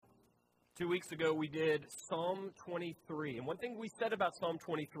2 weeks ago, we did Psalm 23. And one thing we said about Psalm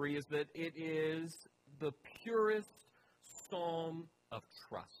 23 is that it is the purest psalm of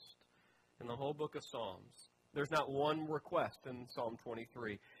trust in the whole book of Psalms. There's not one request in Psalm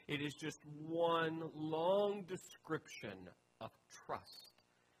 23. It is just one long description of trust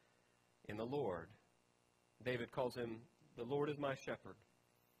in the Lord. David calls him, "The Lord is my shepherd.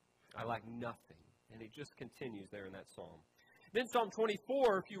 I lack nothing." And he just continues there in that psalm. Then Psalm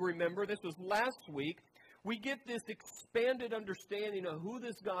 24, if you remember, this was last week, we get this expanded understanding of who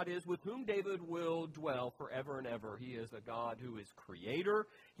this God is with whom David will dwell forever and ever. He is a God who is creator.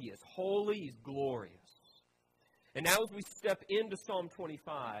 He is holy. He's glorious. And now as we step into Psalm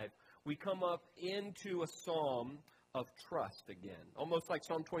 25, we come up into a psalm of trust again. Almost like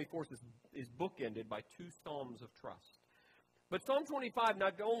Psalm 24 is bookended by two psalms of trust. But Psalm 25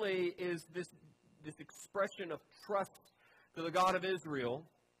 not only is this expression of trust to the God of Israel,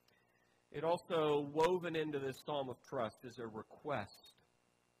 it also woven into this psalm of trust is a request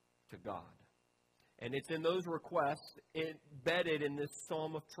to God. And it's in those requests embedded in this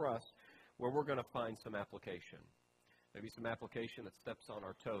psalm of trust where we're going to find some application. Maybe some application that steps on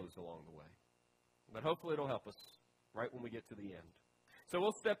our toes along the way. But hopefully it'll help us right when we get to the end. So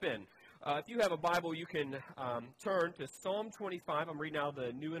we'll step in. If you have a Bible, you can turn to Psalm 25. I'm reading now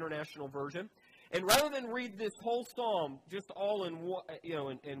the New International Version. And rather than read this whole psalm just all in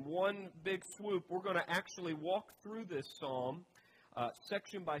one, in one big swoop, we're going to actually walk through this psalm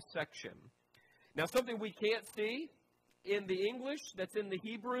section by section. Now, something we can't see in the English that's in the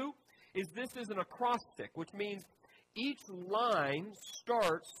Hebrew is this is an acrostic, which means each line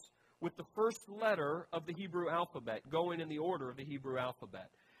starts with the first letter of the Hebrew alphabet, going in the order of the Hebrew alphabet.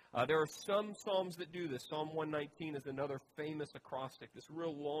 There are some psalms that do this. Psalm 119 is another famous acrostic, this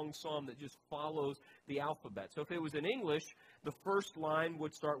real long psalm that just follows the alphabet. So if it was in English, the first line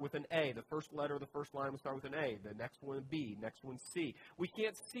would start with an A. The first letter of the first line would start with an A. The next one B. Next one C. We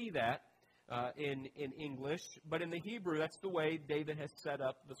can't see that in English, but in the Hebrew, that's the way David has set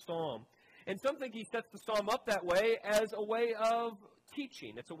up the psalm. And some think he sets the psalm up that way as a way of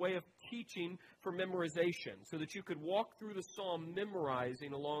teaching. It's a way of teaching for memorization, so that you could walk through the psalm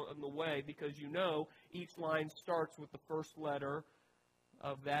memorizing along the way, because you know each line starts with the first letter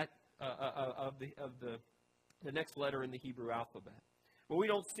of that of the next letter in the Hebrew alphabet. Well, we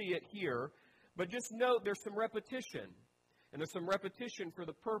don't see it here, but just note there's some repetition, and there's some repetition for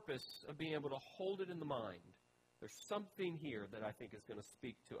the purpose of being able to hold it in the mind. There's something here that I think is going to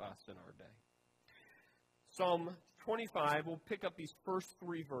speak to us in our day. Psalm 25, we'll pick up these first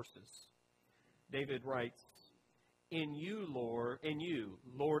three verses. David writes, In you,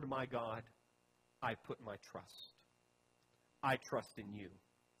 Lord my God, I put my trust. I trust in you.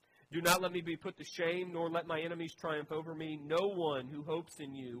 Do not let me be put to shame, nor let my enemies triumph over me. No one who hopes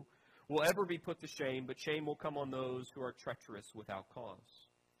in you will ever be put to shame, but shame will come on those who are treacherous without cause.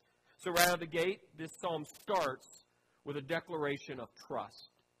 So right out of the gate, this psalm starts with a declaration of trust.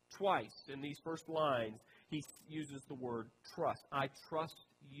 Twice in these first lines, he uses the word trust. I trust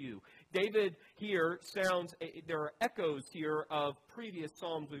you. David here there are echoes here of previous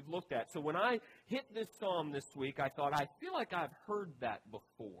psalms we've looked at. So when I hit this psalm this week, I thought, I feel like I've heard that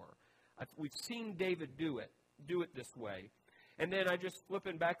before. We've seen David do it this way. And then I just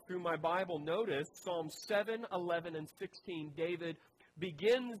flipping back through my Bible, notice Psalms 7, 11, and 16, David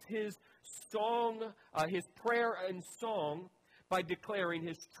begins his song, his prayer and song, by declaring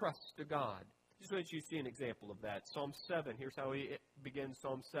his trust to God. Just want you to see an example of that. Psalm 7, here's how he begins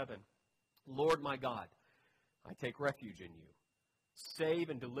Psalm 7. Lord my God, I take refuge in you. Save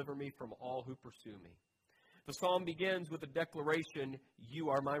and deliver me from all who pursue me. The psalm begins with a declaration, you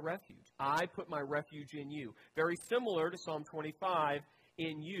are my refuge. I put my refuge in you. Very similar to Psalm 25,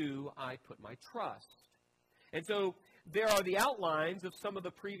 in you I put my trust. And so there are the outlines of some of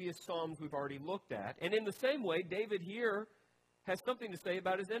the previous psalms we've already looked at. And in the same way, David here has something to say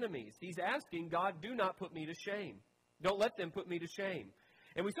about his enemies. He's asking God, do not put me to shame. Don't let them put me to shame.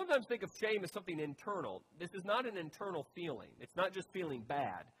 And we sometimes think of shame as something internal. This is not an internal feeling. It's not just feeling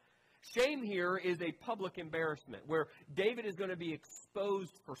bad. Shame here is a public embarrassment where David is going to be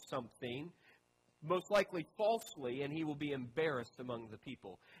exposed for something, most likely falsely, and he will be embarrassed among the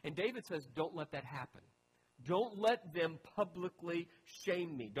people. And David says, don't let that happen. Don't let them publicly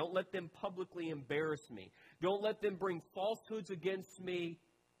shame me. Don't let them publicly embarrass me. Don't let them bring falsehoods against me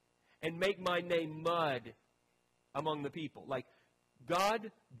and make my name mud among the people. Like,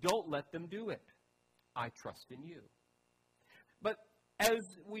 God, don't let them do it. I trust in you. But as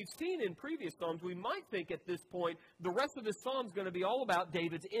we've seen in previous Psalms, we might think at this point, the rest of the Psalm is going to be all about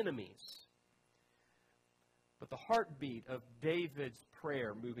David's enemies. But the heartbeat of David's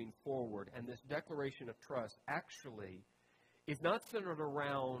prayer moving forward and this declaration of trust actually is not centered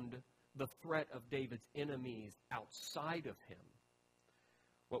around the threat of David's enemies outside of him.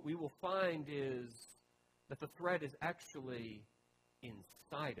 What we will find is that the threat is actually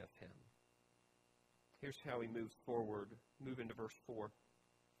inside of him. Here's how he moves forward. Move into verse 4.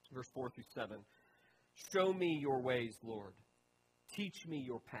 Verse 4 through 7. Show me your ways, Lord. Teach me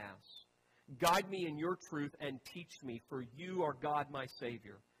your paths. Guide me in your truth and teach me, for you are God, my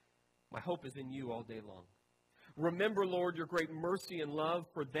Savior. My hope is in you all day long. Remember, Lord, your great mercy and love,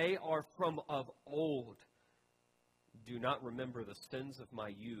 for they are from of old. Do not remember the sins of my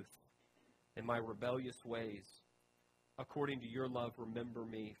youth and my rebellious ways. According to your love, remember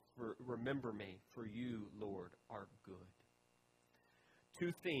me, for you, Lord, are good.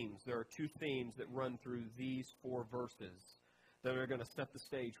 There are two themes that run through these 4 verses that are going to set the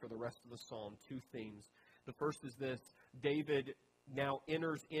stage for the rest of the psalm. 2 themes. The first is this: David now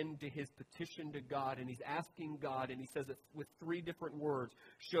enters into his petition to God, and he's asking God, and he says it with 3 different words: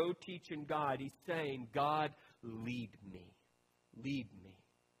 show, teach, and guide. He's saying, God, lead me. Lead me.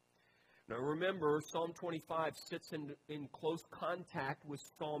 Now remember, Psalm 25 sits in close contact with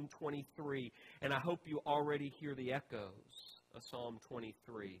Psalm 23, and I hope you already hear the echoes of Psalm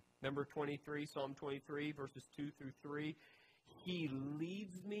 23. Remember 23, Psalm 23, verses 2 through 3? He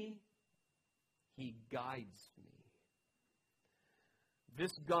leads me, he guides me.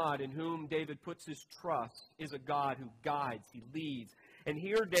 This God in whom David puts his trust is a God who guides, he leads. And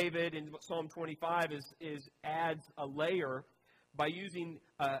here David in Psalm 25 adds a layer by using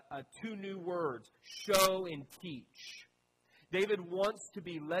 2 new words, show and teach. David wants to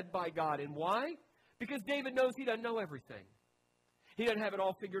be led by God. And why? Because David knows he doesn't know everything. He doesn't have it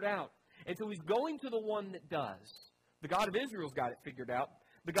all figured out. And so he's going to the one that does. The God of Israel's got it figured out.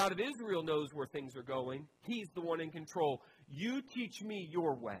 The God of Israel knows where things are going. He's the one in control. You teach me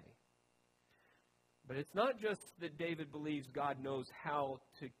your way. But it's not just that David believes God knows how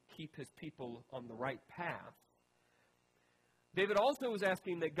to keep his people on the right path. David also is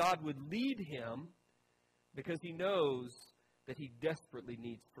asking that God would lead him because he knows that he desperately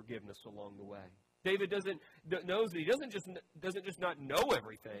needs forgiveness along the way. David knows that he doesn't just not know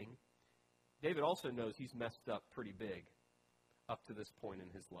everything. David also knows he's messed up pretty big up to this point in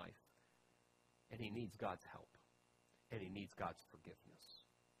his life. And he needs God's help. And he needs God's forgiveness.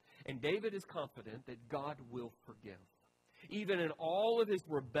 And David is confident that God will forgive. Even in all of his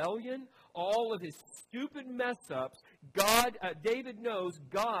rebellion, all of his stupid mess-ups, David knows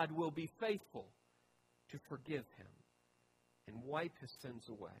God will be faithful to forgive him and wipe his sins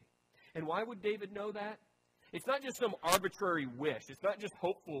away. And why would David know that? It's not just some arbitrary wish. It's not just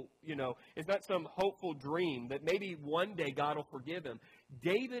hopeful, it's not some hopeful dream that maybe one day God will forgive him.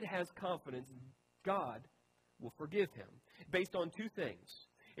 David has confidence God will forgive him based on 2 things.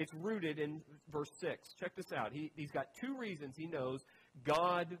 It's rooted in verse 6. Check this out. He's got 2 reasons he knows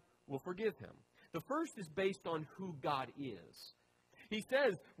God will forgive him. The first is based on who God is. He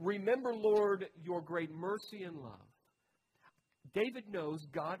says, remember, Lord, your great mercy and love. David knows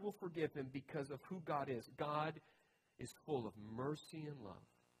God will forgive him because of who God is. God is full of mercy and love.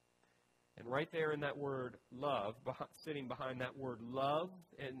 And right there in that word love, sitting behind that word love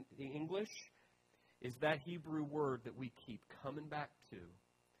in the English, is that Hebrew word that we keep coming back to.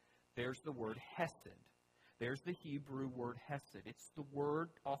 There's the word hesed. There's the Hebrew word hesed. It's the word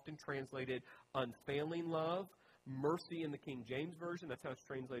often translated unfailing love, mercy in the King James Version. That's how it's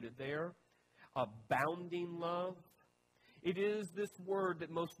translated there. Abounding love. It is this word that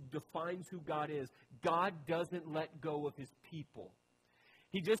most defines who God is. God doesn't let go of his people.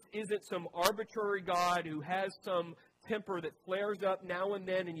 He just isn't some arbitrary God who has some temper that flares up now and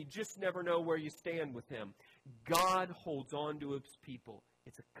then and you just never know where you stand with him. God holds on to his people.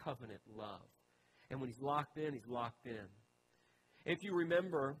 It's a covenant love. And when he's locked in, he's locked in. If you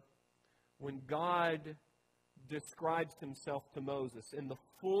remember, when God describes himself to Moses in the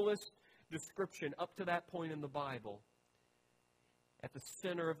fullest description up to that point in the Bible, at the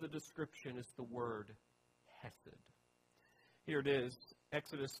center of the description is the word hesed. Here it is,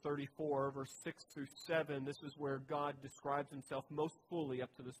 Exodus 34, verse 6 through 7. This is where God describes himself most fully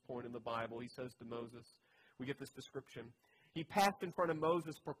up to this point in the Bible. He says to Moses, we get this description. He passed in front of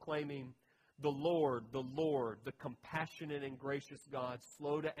Moses proclaiming, the Lord, the compassionate and gracious God,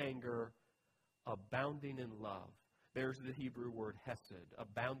 slow to anger, abounding in love. There's the Hebrew word hesed,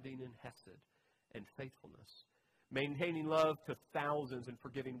 abounding in hesed and faithfulness. Maintaining love to thousands and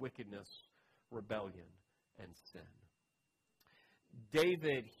forgiving wickedness, rebellion, and sin.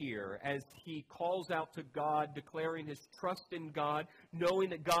 David here, as he calls out to God, declaring his trust in God, knowing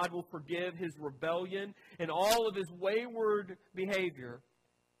that God will forgive his rebellion and all of his wayward behavior,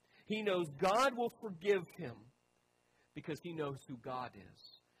 he knows God will forgive him because he knows who God is.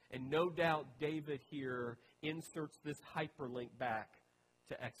 And no doubt David here inserts this hyperlink back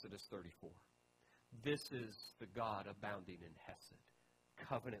to Exodus 34. This is the God abounding in hesed,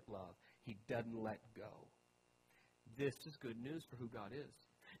 covenant love. He doesn't let go. This is good news for who God is.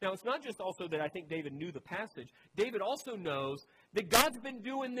 Now, it's not just also that I think David knew the passage. David also knows that God's been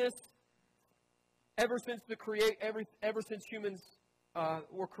doing this ever since humans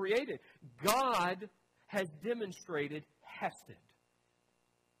were created. God has demonstrated hesed.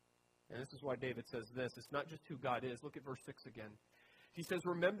 And this is why David says this. It's not just who God is. Look at verse 6 again. He says,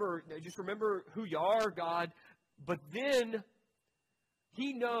 remember who you are, God. But then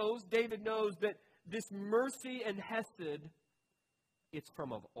David knows that this mercy and hesed, it's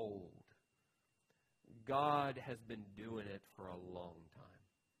from of old. God has been doing it for a long time.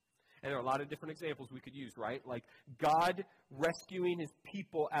 And there are a lot of different examples we could use, right? Like God rescuing his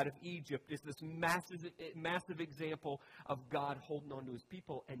people out of Egypt is this massive example of God holding on to his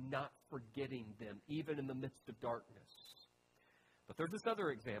people and not forgetting them, even in the midst of darkness. But there's this other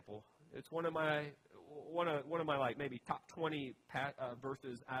example. It's one of my like maybe top 20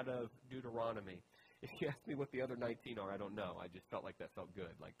 verses out of Deuteronomy. If you ask me what the other 19 are, I don't know. I just felt like that felt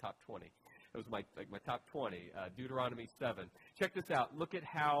good, like top 20. It was my top 20, Deuteronomy 7. Check this out. Look at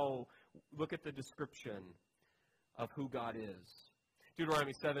the description of who God is.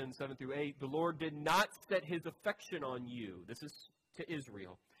 Deuteronomy 7 through 8. The Lord did not set his affection on you. This is to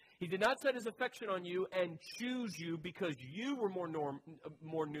Israel. He did not set his affection on you and choose you because you were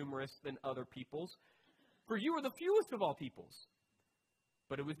more numerous than other peoples. For you were the fewest of all peoples.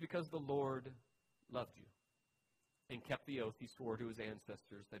 But it was because the Lord loved you and kept the oath he swore to his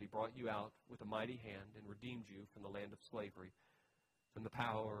ancestors, that he brought you out with a mighty hand and redeemed you from the land of slavery, from the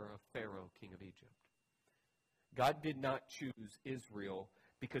power of Pharaoh, king of Egypt. God did not choose Israel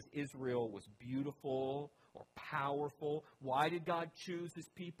because Israel was beautiful or powerful. Why did God choose his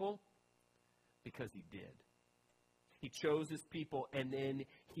people? Because he did. He chose his people, and then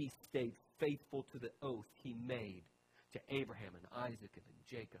he stayed faithful to the oath he made to Abraham and Isaac and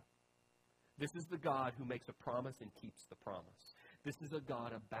Jacob. This is the God who makes a promise and keeps the promise. This is a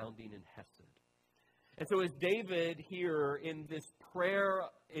God abounding in hesed. And so as David here in this prayer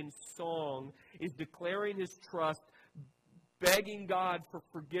and song is declaring his trust, begging God for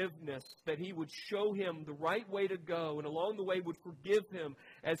forgiveness, that he would show him the right way to go and along the way would forgive him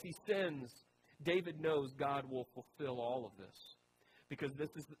as he sins, David knows God will fulfill all of this. Because this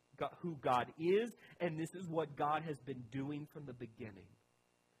is who God is, and this is what God has been doing from the beginning.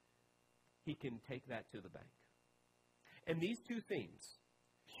 He can take that to the bank. And these two themes,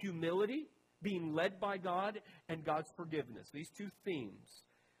 humility, being led by God, and God's forgiveness, these two themes,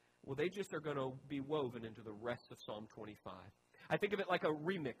 well, they just are going to be woven into the rest of Psalm 25. I think of it like a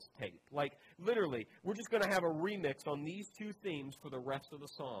remix tape. Like, literally, we're just going to have a remix on these two themes for the rest of the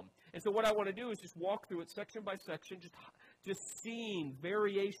psalm. And so what I want to do is just walk through it section by section, just seeing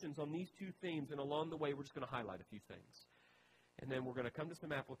variations on these two themes, and along the way, we're just going to highlight a few things. And then we're going to come to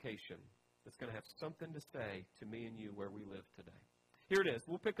some application that's going to have something to say to me and you where we live today. Here it is.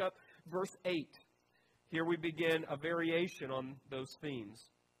 We'll pick up verse 8. Here we begin a variation on those themes.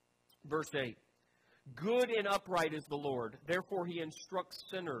 Verse 8. Good and upright is the Lord. Therefore he instructs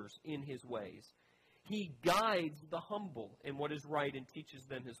sinners in his ways. He guides the humble in what is right and teaches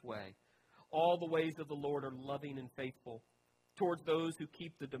them his way. All the ways of the Lord are loving and faithful towards those who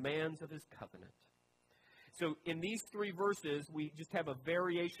keep the demands of his covenant. So in these three verses, we just have a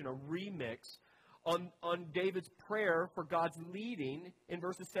variation, a remix on David's prayer for God's leading in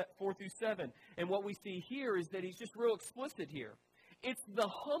verses 4 through 7. And what we see here is that he's just real explicit here. It's the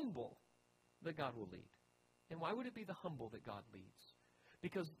humble that God will lead. And why would it be the humble that God leads?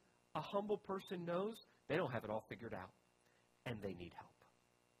 Because a humble person knows they don't have it all figured out, and they need help.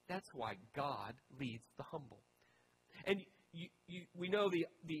 That's why God leads the humble. And we know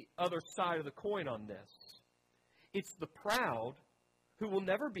the other side of the coin on this. It's the proud who will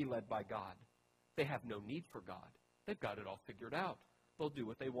never be led by God. They have no need for God. They've got it all figured out. They'll do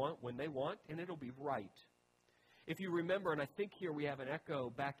what they want when they want, and it'll be right. If you remember, and I think here we have an echo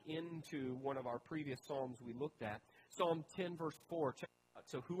back into one of our previous Psalms we looked at, Psalm 10, verse 4. Check it out.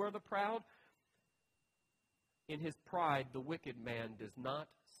 So who are the proud? In his pride, the wicked man does not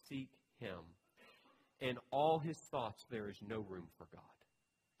seek him. In all his thoughts, there is no room for God.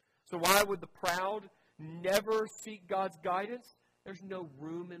 So why would the proud never seek God's guidance? There's no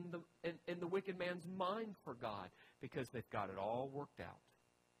room in the wicked man's mind for God because they've got it all worked out.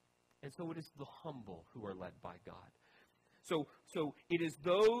 And so it is the humble who are led by God. So it is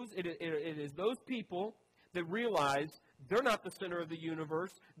those people that realize they're not the center of the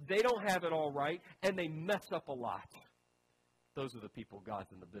universe, they don't have it all right, and they mess up a lot. Those are the people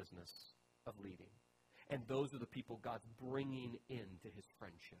God's in the business of leading. And those are the people God's bringing into his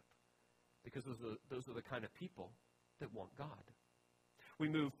friendship. Because those are the kind of people that want God. We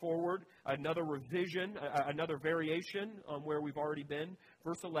move forward, another revision, another variation on where we've already been.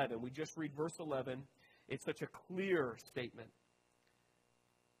 Verse 11, we just read verse 11. It's such a clear statement.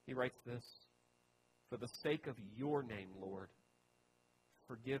 He writes this, "For the sake of your name, Lord,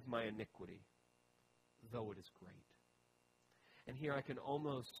 forgive my iniquity, though it is great." And here I can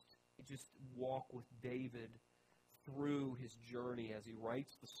almost just walk with David through his journey as he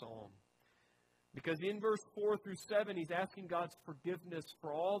writes the psalm. Because in verse 4 through 7, he's asking God's forgiveness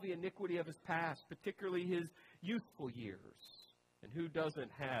for all the iniquity of his past, particularly his youthful years. And who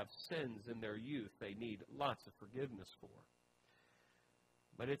doesn't have sins in their youth they need lots of forgiveness for?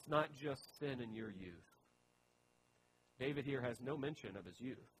 But it's not just sin in your youth. David here has no mention of his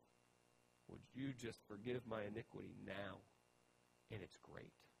youth. Would you just forgive my iniquity now? And it's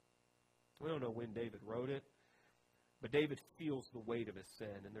great. We don't know when David wrote it, but David feels the weight of his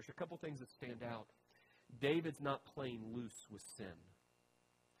sin. And there's a couple things that stand out. David's not playing loose with sin.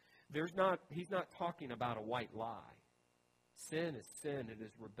 He's not talking about a white lie. Sin is sin. It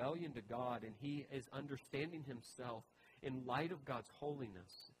is rebellion to God, and he is understanding himself in light of God's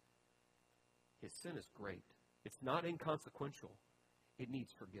holiness. His sin is great. It's not inconsequential. It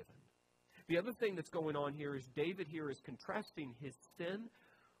needs forgiven. The other thing that's going on here is David here is contrasting his sin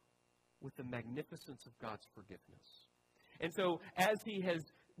with the magnificence of God's forgiveness. And so as he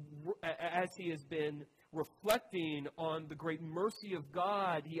has been reflecting on the great mercy of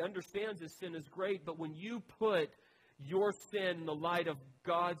God, he understands his sin is great, but when you put your sin in the light of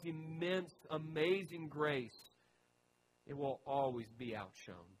God's immense, amazing grace, it will always be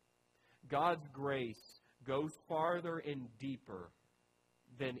outshone. God's grace goes farther and deeper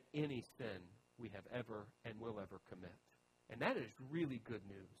than any sin we have ever and will ever commit. And that is really good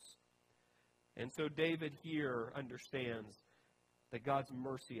news. And so David here understands that God's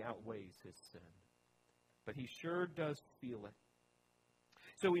mercy outweighs his sin. But he sure does feel it.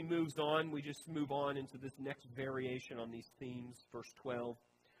 So he moves on. We just move on into this next variation on these themes. Verse 12.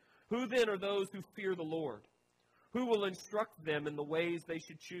 Who then are those who fear the Lord? Who will instruct them in the ways they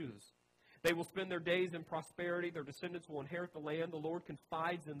should choose? They will spend their days in prosperity. Their descendants will inherit the land. The Lord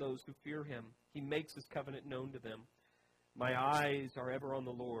confides in those who fear him. He makes his covenant known to them. My eyes are ever on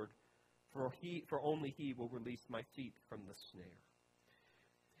the Lord, for only he will release my feet from the snare.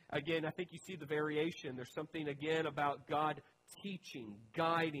 Again, I think you see the variation. There's something, again, about God teaching,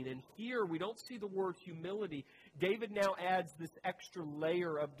 guiding. And here we don't see the word humility. David now adds this extra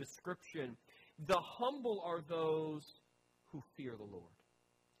layer of description. The humble are those who fear the Lord.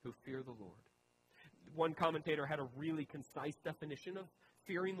 Who fear the Lord. One commentator had a really concise definition of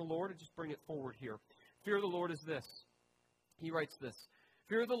fearing the Lord. I'll just bring it forward here. Fear of the Lord is this. He writes this.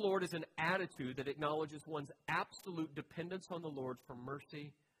 Fear of the Lord is an attitude that acknowledges one's absolute dependence on the Lord for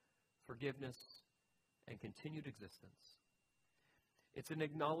mercy, forgiveness, and continued existence. It's an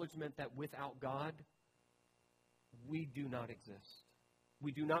acknowledgement that without God, we do not exist.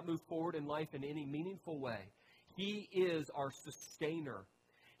 We do not move forward in life in any meaningful way. He is our sustainer.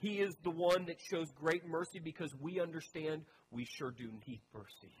 He is the one that shows great mercy because we understand we sure do need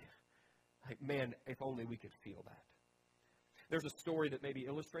mercy. Like, man, if only we could feel that. There's a story that maybe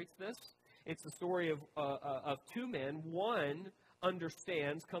illustrates this. It's the story of two men. One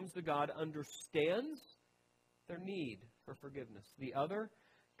comes to God, understands their need for forgiveness. The other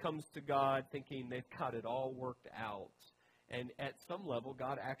comes to God thinking they've got it all worked out. And at some level,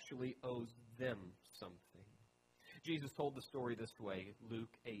 God actually owes them something. Jesus told the story this way,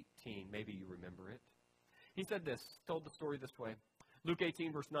 Luke 18. Maybe you remember it. He said this, told the story this way. Luke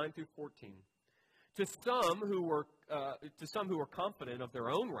 18, verse 9 through 14. To some who were confident of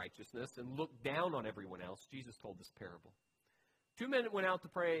their own righteousness and looked down on everyone else, Jesus told this parable. Two men went out to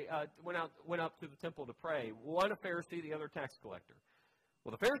pray. Went up to the temple to pray. One a Pharisee, the other a tax collector.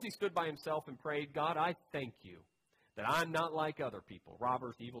 Well, the Pharisee stood by himself and prayed, God, I thank you that I'm not like other people,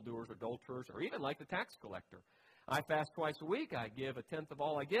 robbers, evildoers, adulterers, or even like the tax collector. I fast twice a week. I give a tenth of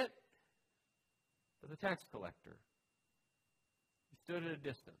all I get. But the tax collector, he stood at a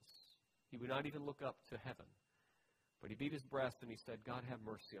distance. He would not even look up to heaven. But he beat his breast and he said, God, have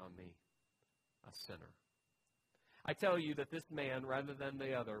mercy on me, a sinner. I tell you that this man, rather than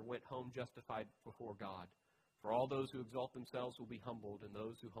the other, went home justified before God. For all those who exalt themselves will be humbled, and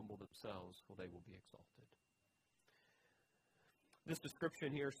those who humble themselves, well, they will be exalted. This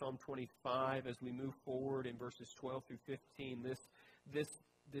description here, Psalm 25, as we move forward in verses 12 through 15,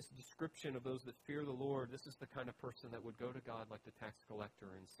 this description of those that fear the Lord, this is the kind of person that would go to God like the tax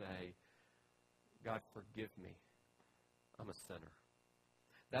collector and say, God, forgive me. I'm a sinner.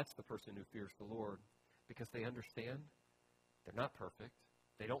 That's the person who fears the Lord because they understand they're not perfect.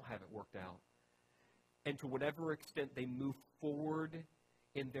 They don't have it worked out. And to whatever extent they move forward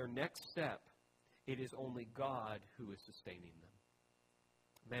in their next step, it is only God who is sustaining them.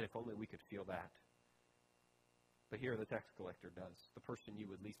 Man, if only we could feel that. But here the tax collector does, the person you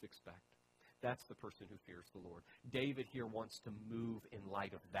would least expect. That's the person who fears the Lord. David here wants to move in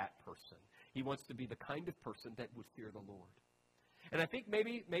light of that person. He wants to be the kind of person that would fear the Lord. And I think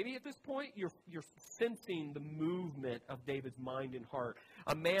maybe at this point you're sensing the movement of David's mind and heart.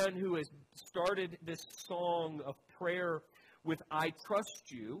 A man who has started this song of prayer with I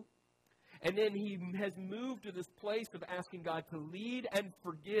trust you, and then he has moved to this place of asking God to lead and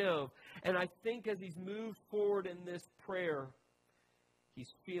forgive. And I think as he's moved forward in this prayer,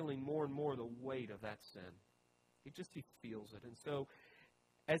 he's feeling more and more the weight of that sin. He feels it. And so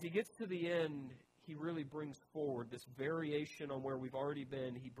as he gets to the end, he really brings forward this variation on where we've already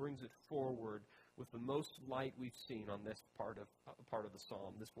been. He brings it forward with the most light we've seen on this part of the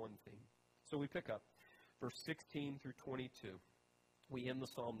psalm, this one theme. So we pick up verse 16 through 22. We end the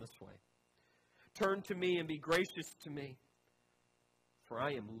psalm this way. Turn to me and be gracious to me, for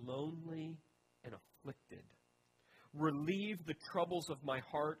I am lonely and afflicted. Relieve the troubles of my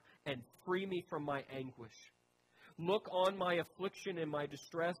heart and free me from my anguish. Look on my affliction and my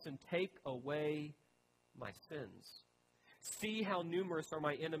distress and take away my sins. See how numerous are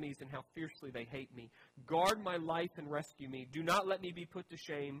my enemies and how fiercely they hate me. Guard my life and rescue me. Do not let me be put to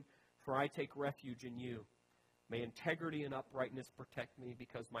shame, for I take refuge in you. May integrity and uprightness protect me,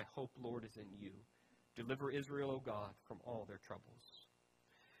 because my hope, Lord, is in you. Deliver Israel, O God, from all their troubles.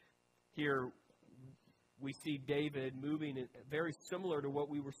 Here we see David moving very similar to what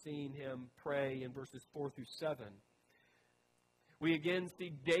we were seeing him pray in verses 4 through 7. We again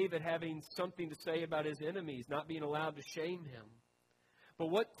see David having something to say about his enemies, not being allowed to shame him. But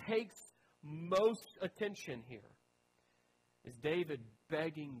what takes most attention here is David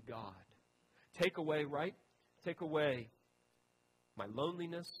begging God, take away my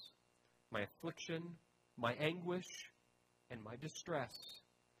loneliness, my affliction, my anguish, and my distress.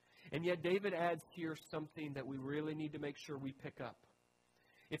 And yet David adds here something that we really need to make sure we pick up.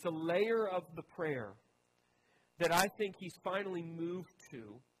 It's a layer of the prayer that I think he's finally moved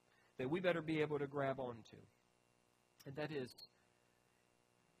to that we better be able to grab onto. And that is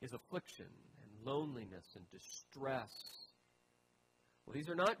his affliction and loneliness and distress. Well, these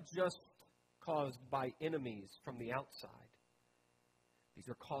are not just caused by enemies from the outside. These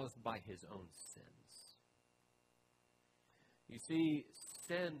are caused by his own sins. You see,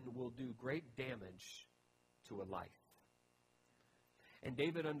 sin will do great damage to a life. And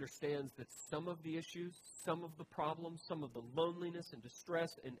David understands that some of the issues, some of the problems, some of the loneliness and distress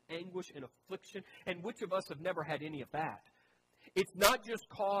and anguish and affliction, and which of us have never had any of that? It's not just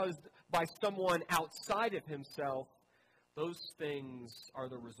caused by someone outside of himself. Those things are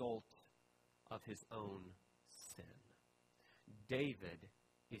the result of his own sin. David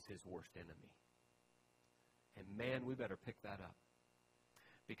is his worst enemy. And man, we better pick that up.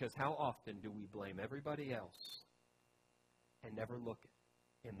 Because how often do we blame everybody else and never look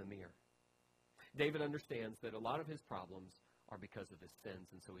in the mirror? David understands that a lot of his problems are because of his sins,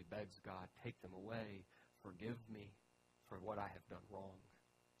 and so he begs God, take them away, forgive me for what I have done wrong.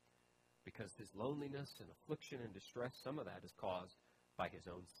 Because his loneliness and affliction and distress, some of that is caused by his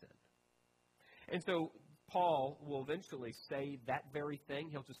own sin. And so Paul will eventually say that very thing.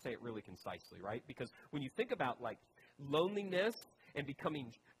 He'll just say it really concisely, right? Because when you think about like loneliness and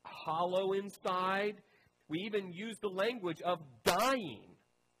becoming hollow inside, we even use the language of dying.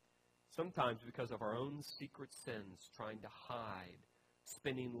 Sometimes because of our own secret sins, trying to hide,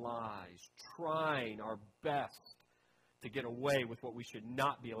 spinning lies, trying our best to get away with what we should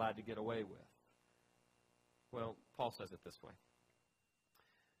not be allowed to get away with. Well, Paul says it this way.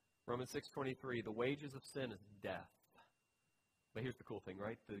 Romans 6:23, the wages of sin is death. But here's the cool thing,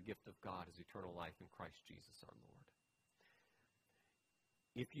 right? The gift of God is eternal life in Christ Jesus our Lord.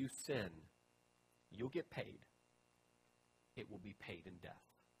 If you sin, you'll get paid. It will be paid in death.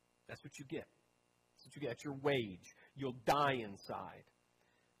 That's what you get. That's what you get. That's your wage. You'll die inside.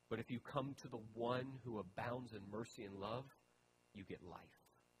 But if you come to the one who abounds in mercy and love, you get life.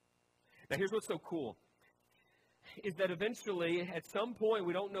 Now here's what's so cool. is that eventually, at some point,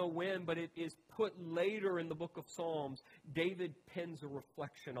 we don't know when, but it is put later in the book of Psalms, David pens a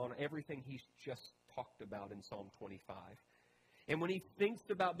reflection on everything he's just talked about in Psalm 25. And when he thinks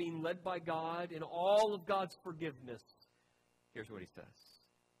about being led by God and all of God's forgiveness, here's what he says.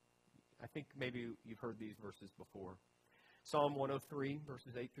 I think maybe you've heard these verses before. Psalm 103,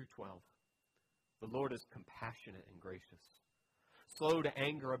 verses 8 through 12. The Lord is compassionate and gracious, slow to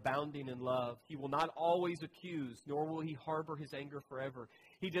anger, abounding in love. He will not always accuse, nor will he harbor his anger forever.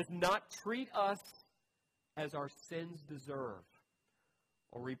 He does not treat us as our sins deserve,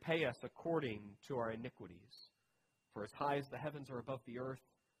 or repay us according to our iniquities. For as high as the heavens are above the earth,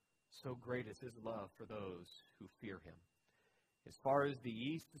 so great is his love for those who fear him. As far as the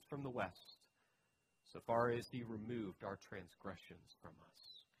east is from the west, so far as he removed our transgressions from us.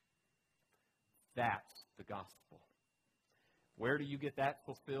 That's the gospel. Where do you get that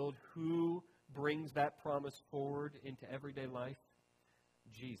fulfilled? Who brings that promise forward into everyday life?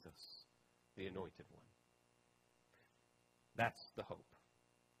 Jesus, the anointed one. That's the hope.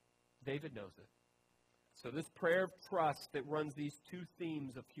 David knows it. So this prayer of trust that runs these two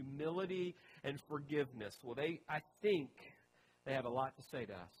themes of humility and forgiveness, well, I think they have a lot to say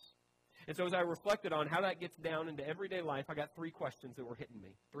to us. And so as I reflected on how that gets down into everyday life, I got 3 questions that were hitting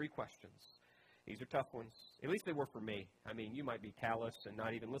me. 3 questions. These are tough ones. At least they were for me. I mean, you might be callous and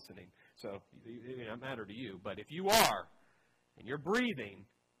not even listening, so it doesn't matter to you. But if you are, and you're breathing,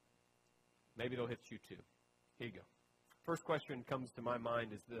 maybe they'll hit you too. Here you go. First question comes to my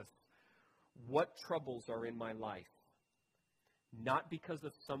mind is this. What troubles are in my life? Not because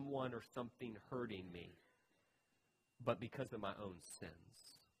of someone or something hurting me, but because of my own sins.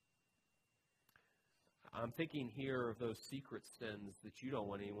 I'm thinking here of those secret sins that you don't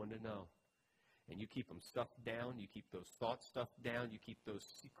want anyone to know. And you keep them stuffed down. You keep those thoughts stuffed down. You keep those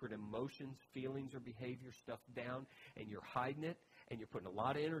secret emotions, feelings, or behavior stuffed down. And you're hiding it. And you're putting a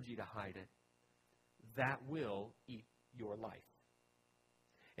lot of energy to hide it. That will eat your life.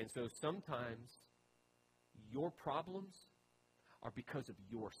 And so sometimes your problems are because of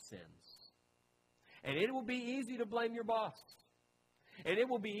your sins. And it will be easy to blame your boss. And it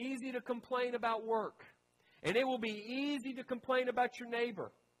will be easy to complain about work. And it will be easy to complain about your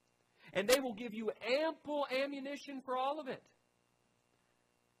neighbor. And they will give you ample ammunition for all of it.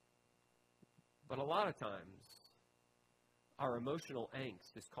 But a lot of times, our emotional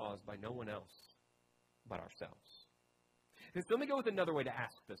angst is caused by no one else but ourselves. So let me go with another way to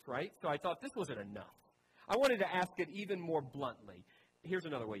ask this, right? So I thought this wasn't enough. I wanted to ask it even more bluntly. Here's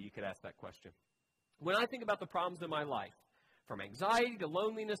another way you could ask that question. When I think about the problems in my life, from anxiety to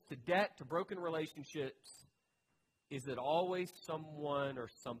loneliness to debt to broken relationships, is it always someone or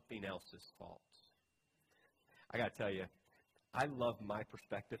something else's fault? I got to tell you, I love my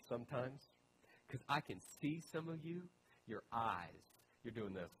perspective sometimes because I can see some of you, your eyes, you're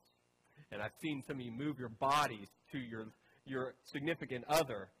doing this. And I've seen some of you move your bodies to your significant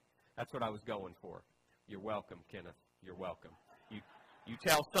other. That's what I was going for. You're welcome, Kenneth. You're welcome. You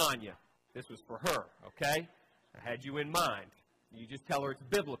tell Sonia this was for her, okay? I had you in mind. You just tell her it's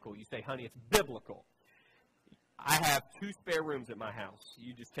biblical. You say, honey, it's biblical. I have 2 spare rooms at my house.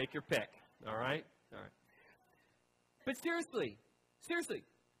 You just take your pick, all right? All right. But seriously,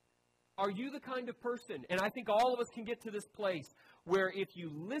 are you the kind of person, and I think all of us can get to this place, where if you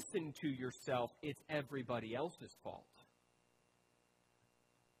listen to yourself, it's everybody else's fault.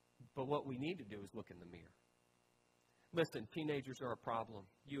 But what we need to do is look in the mirror. Listen, teenagers are a problem.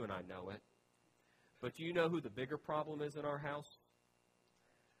 You and I know it. But do you know who the bigger problem is in our house?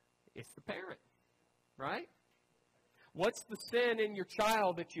 It's the parent, right? What's the sin in your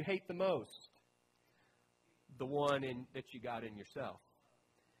child that you hate the most? The one that you got in yourself.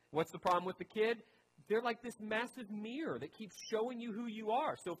 What's the problem with the kid? They're like this massive mirror that keeps showing you who you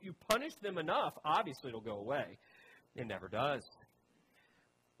are. So if you punish them enough, obviously it'll go away. It never does.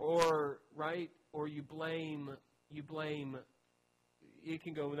 Or you blame, it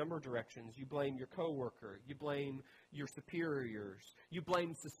can go a number of directions. You blame your coworker. You blame your superiors. You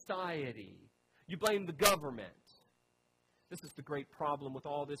blame society. You blame the government. This is the great problem with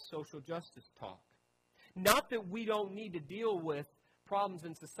all this social justice talk. Not that we don't need to deal with problems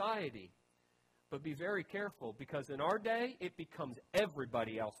in society, but be very careful, because in our day, it becomes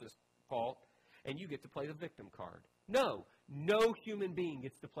everybody else's fault, and you get to play the victim card. No human being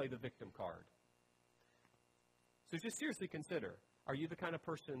gets to play the victim card. So just seriously consider, are you the kind of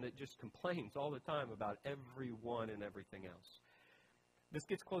person that just complains all the time about everyone and everything else? This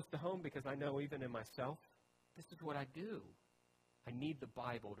gets close to home because I know even in myself, this is what I do. I need the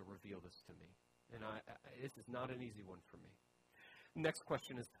Bible to reveal this to me. And this is not an easy one for me. Next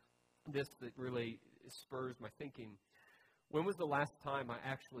question is, this that really spurs my thinking. When was the last time I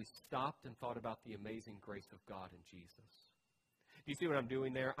actually stopped and thought about the amazing grace of God in Jesus? Do you see what I'm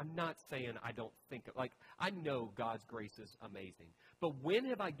doing there? I'm not saying I don't think, I know God's grace is amazing. But when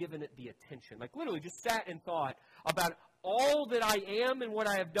have I given it the attention? Like, literally just sat and thought about all that I am and what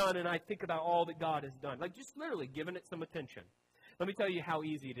I have done, and I think about all that God has done. Like, just literally giving it some attention. Let me tell you how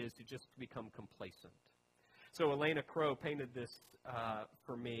easy it is to just become complacent. So Elena Crow painted this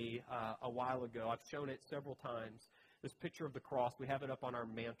for me a while ago. I've shown it several times. This picture of the cross, we have it up on our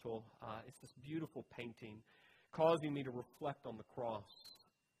mantle. It's this beautiful painting, causing me to reflect on the cross.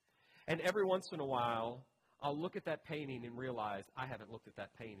 And every once in a while, I'll look at that painting and realize I haven't looked at that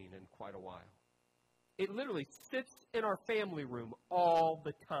painting in quite a while. It literally sits in our family room all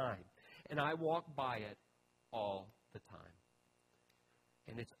the time, and I walk by it all the time.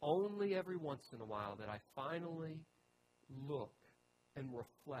 And it's only every once in a while that I finally look and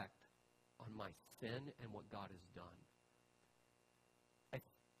reflect on my sin and what God has done.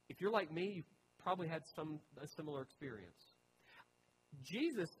 If you're like me, you probably had a similar experience.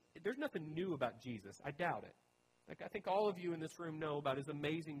 Jesus, there's nothing new about Jesus. I doubt it. Like, I think all of you in this room know about his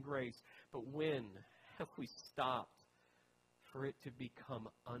amazing grace. But when have we stopped for it to become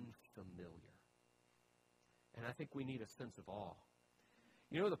unfamiliar? And I think we need a sense of awe.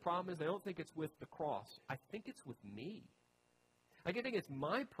 You know, the problem is I don't think it's with the cross. I think it's with me. I think it's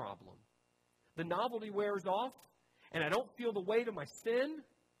my problem. The novelty wears off, and I don't feel the weight of my sin.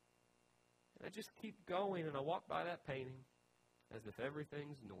 And I just keep going, and I walk by that painting as if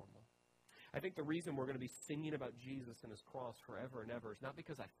everything's normal. I think the reason we're going to be singing about Jesus and his cross forever and ever is not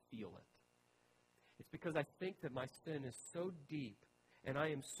because I feel it. It's because I think that my sin is so deep, and I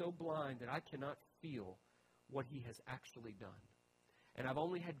am so blind that I cannot feel what he has actually done. And I've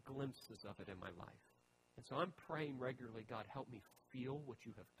only had glimpses of it in my life. And so I'm praying regularly, God, help me feel what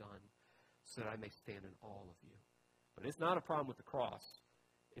you have done so that I may stand in awe of you. But it's not a problem with the cross.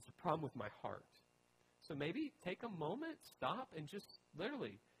 It's a problem with my heart. So maybe take a moment, stop, and just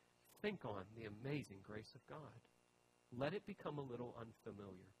literally think on the amazing grace of God. Let it become a little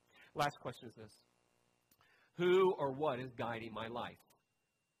unfamiliar. Last question is this. Who or what is guiding my life?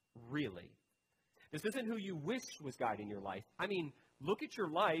 Really? This isn't who you wish was guiding your life. I mean, look at your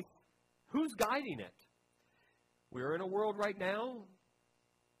life. Who's guiding it? We're in a world right now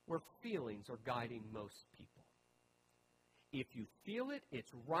where feelings are guiding most people. If you feel it,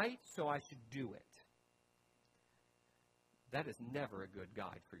 it's right, so I should do it. That is never a good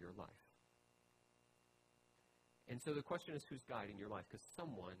guide for your life. And so the question is, who's guiding your life? Because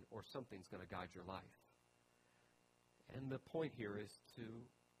someone or something's going to guide your life. And the point here is to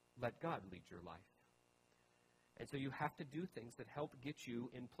let God lead your life. And so you have to do things that help get you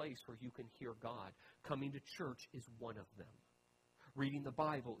in place where you can hear God. Coming to church is one of them. Reading the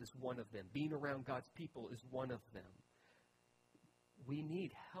Bible is one of them. Being around God's people is one of them. We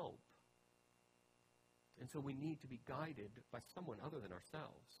need help. And so we need to be guided by someone other than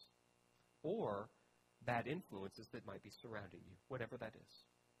ourselves. Or bad influences that might be surrounding you, whatever that is.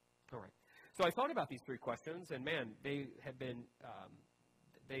 All right. So I thought about these three questions, and man, they have been,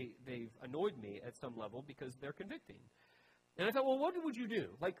 they've annoyed me at some level because they're convicting. And I thought, well, what would you do?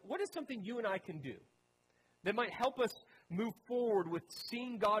 Like, what is something you and I can do that might help us move forward with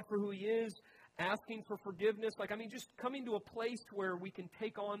seeing God for who he is, asking for forgiveness? Just coming to a place where we can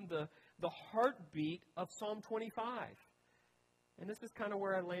take on the heartbeat of Psalm 25. And this is kind of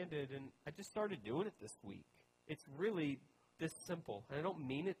where I landed, and I just started doing it this week. It's really this simple. And I don't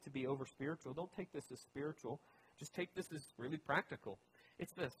mean it to be over spiritual. Don't take this as spiritual. Just take this as really practical.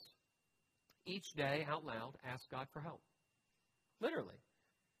 It's this. Each day, out loud, ask God for help. Literally.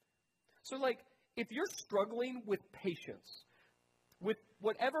 So, if you're struggling with patience, with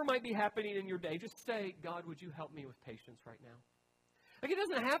whatever might be happening in your day, just say, God, would you help me with patience right now? It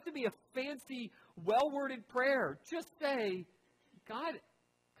doesn't have to be a fancy, well-worded prayer. Just say, God,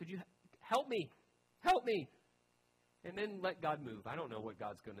 could you help me? Help me. And then let God move. I don't know what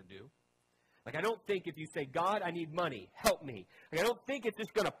God's going to do. I don't think if you say, God, I need money, help me. I don't think it's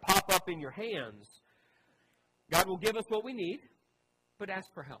just going to pop up in your hands. God will give us what we need, but ask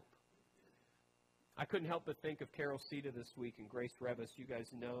for help. I couldn't help but think of Carol Cita this week and Grace Revis. You guys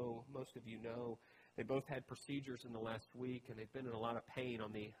know, most of you know, they both had procedures in the last week, and they've been in a lot of pain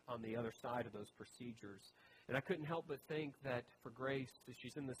on the other side of those procedures. And I couldn't help but think that for Grace, that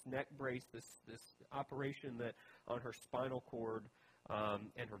she's in this neck brace, this operation that on her spinal cord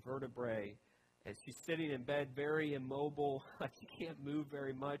and her vertebrae, and she's sitting in bed very immobile, she can't move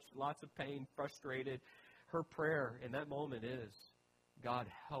very much, lots of pain, frustrated. Her prayer in that moment is, God,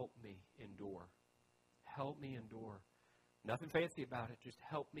 help me endure. Help me endure. Nothing fancy about it. Just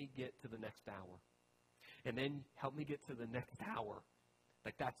help me get to the next hour. And then help me get to the next hour.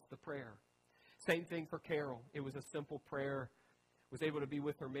 Like, that's the prayer. Same thing for Carol. It was a simple prayer. Was able to be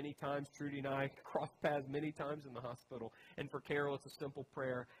with her many times. Trudy and I crossed paths many times in the hospital. And for Carol, it's a simple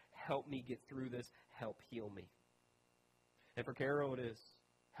prayer. Help me get through this. Help heal me. And for Carol, it is,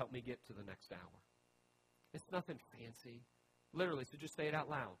 help me get to the next hour. It's nothing fancy. Literally, so just say it out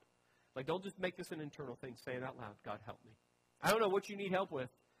loud. Like, don't just make this an internal thing. Say it out loud. God, help me. I don't know what you need help with.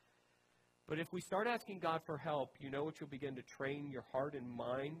 But if we start asking God for help, you know what you'll begin to train your heart and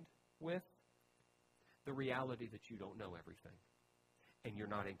mind with? The reality that you don't know everything. And you're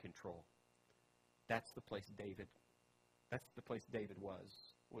not in control. That's the place David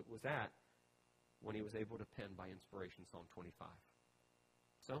was at when he was able to pen by inspiration Psalm 25.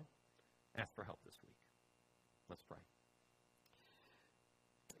 So, ask for help this week. Let's pray.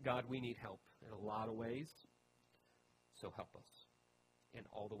 God, we need help in a lot of ways, so help us in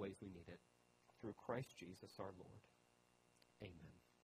all the ways we need it. Through Christ Jesus our Lord. Amen.